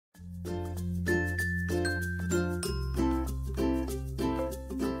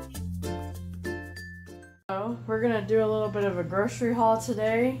we're gonna do a little bit of a grocery haul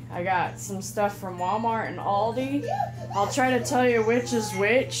today. I got some stuff from Walmart and Aldi. I'll try to tell you which is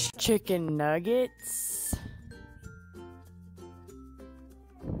which. Chicken nuggets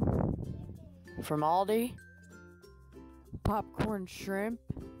from Aldi. Popcorn shrimp,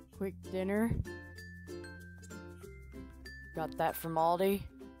 quick dinner. Got that from Aldi.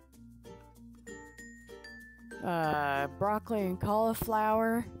 Broccoli and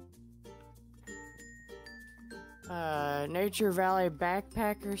cauliflower. Nature Valley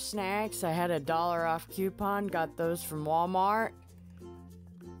backpacker snacks. I had a $1 off coupon. Got those from Walmart.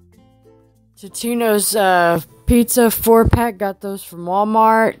 Totino's pizza 4-pack. Got those from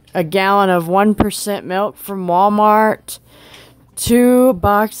Walmart. A gallon of 1% milk from Walmart. 2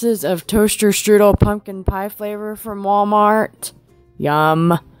 boxes of toaster strudel pumpkin pie flavor from Walmart.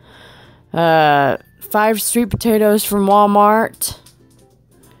 Yum. 5 sweet potatoes from Walmart.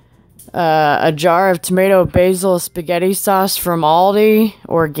 A jar of tomato basil spaghetti sauce from Aldi,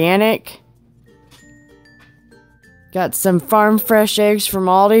 organic. Got some farm fresh eggs from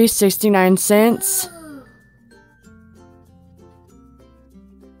Aldi, 69 cents.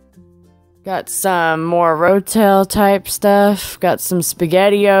 Got some more Rotel type stuff. Got some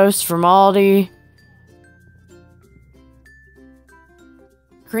SpaghettiOs from Aldi.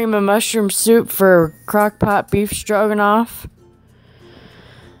 Cream of mushroom soup for crock-pot beef stroganoff.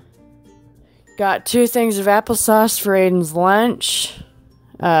 Got 2 things of applesauce for Aiden's lunch.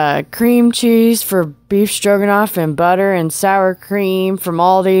 Cream cheese for beef stroganoff and butter and sour cream from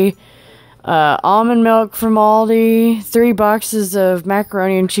Aldi. Almond milk from Aldi. 3 boxes of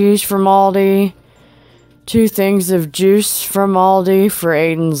macaroni and cheese from Aldi. 2 things of juice from Aldi for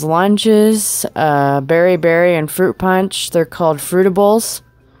Aiden's lunches. Berry and fruit punch. They're called Fruitables.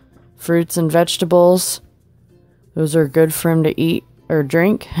 Fruits and vegetables. Those are good for him to eat or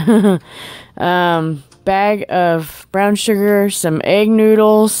drink. Bag of brown sugar, some egg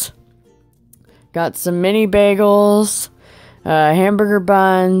noodles. Got some mini bagels, hamburger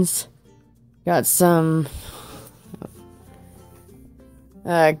buns. Got some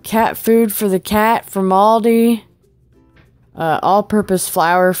cat food for the cat from Aldi. All-purpose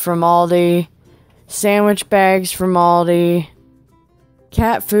flour from Aldi. Sandwich bags from Aldi.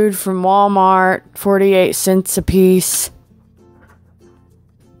 Cat food from Walmart, 48 cents a piece.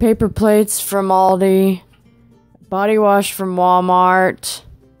 Paper plates from Aldi. Body wash from Walmart.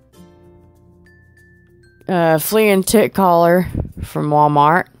 Flea and tick collar from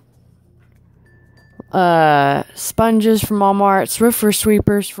Walmart. Sponges from Walmart. Swiffer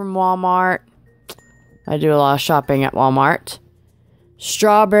sweepers from Walmart. I do a lot of shopping at Walmart.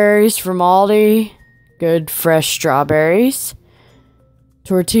 Strawberries from Aldi. Good fresh strawberries.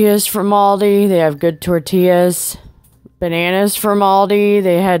 Tortillas from Aldi. They have good tortillas. Bananas from Aldi.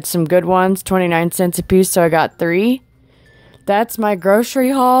 They had some good ones. 29 cents a piece, so I got 3. That's my grocery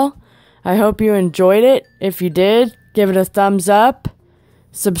haul. I hope you enjoyed it. If you did, give it a thumbs up.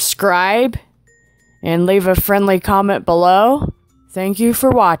 Subscribe. And leave a friendly comment below. Thank you for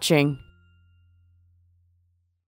watching.